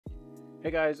Hey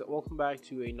guys, welcome back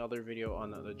to another video on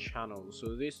the channel.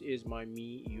 So this is my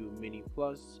Miyoo Mini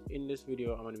Plus. In this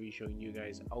video I'm going to be showing you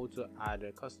guys how to add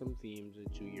custom themes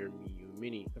to your Miyoo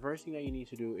Mini. The first thing that you need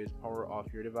to do is power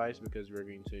off your device because we're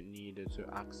going to need to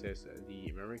access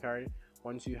the memory card.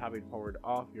 Once you have it powered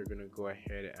off, you're going to go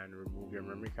ahead and remove your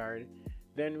memory card.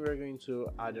 Then we're going to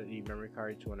add the memory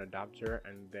card to an adapter,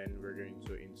 and then we're going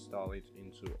to install it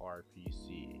into our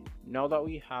PC. Now that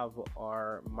we have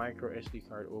our micro SD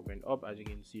card opened up, as you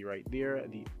can see right there,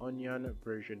 the Onion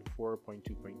version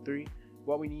 4.2.3,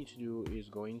 what we need to do is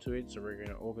go into it. So we're going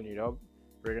to open it up.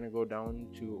 We're going to go down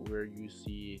to where you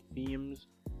see themes,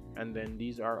 and then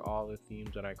these are all the themes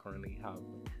that I currently have.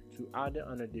 To add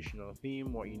an additional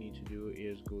theme, what you need to do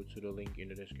is go to the link in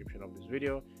the description of this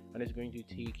video, and it's going to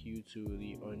take you to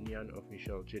the Onion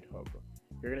official GitHub.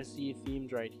 You're going to see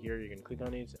themes right here. You can click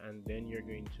on it, and then you're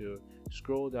going to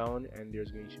scroll down, and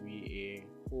there's going to be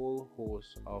a whole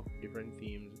host of different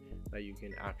themes that you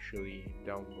can actually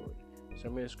download. So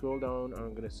I'm going to scroll down, and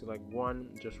I'm going to select one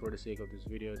just for the sake of this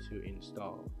video to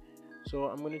install. So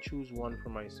I'm going to choose one for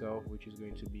myself, which is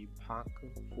going to be pack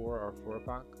 4 or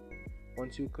 4-pack.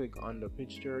 Once you click on the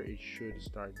picture, it should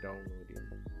start downloading.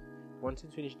 Once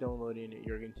it's finished downloading,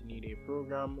 you're going to need a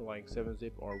program like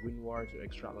 7-zip or WinRAR to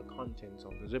extract the contents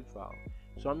of the zip file.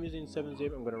 So I'm using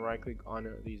 7-zip. I'm going to right click on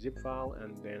the zip file,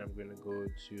 and then I'm going to go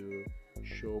to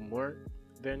show more,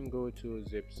 then go to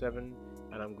zip 7,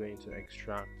 and I'm going to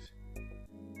extract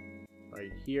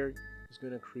right here. It's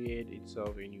going to create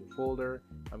itself a new folder.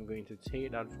 I'm going to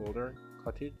take that folder,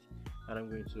 cut it, and I'm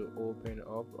going to open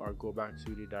up or go back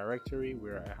to the directory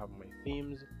where I have my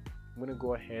themes. I'm going to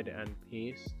go ahead and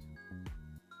paste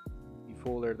the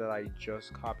folder that I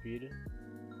just copied.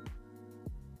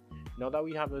 Now that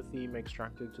we have the theme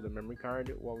extracted to the memory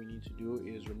card, what we need to do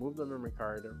is remove the memory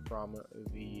card from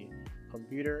the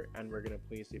computer, and we're going to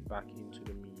place it back into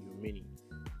the Miyoo Mini.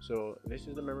 So this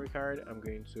is the memory card. I'm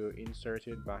going to insert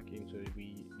it back into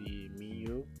the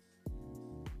Miyoo.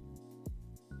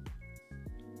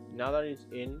 Now that it's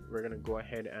in, we're going to go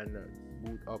ahead and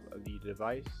boot up the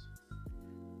device.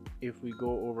 If we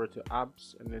go over to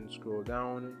apps and then scroll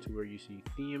down to where you see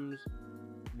themes,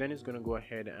 then it's going to go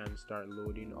ahead and start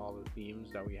loading all the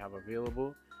themes that we have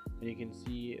available. And you can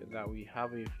see that we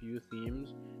have a few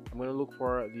themes. I'm going to look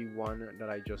for the one that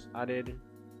I just added.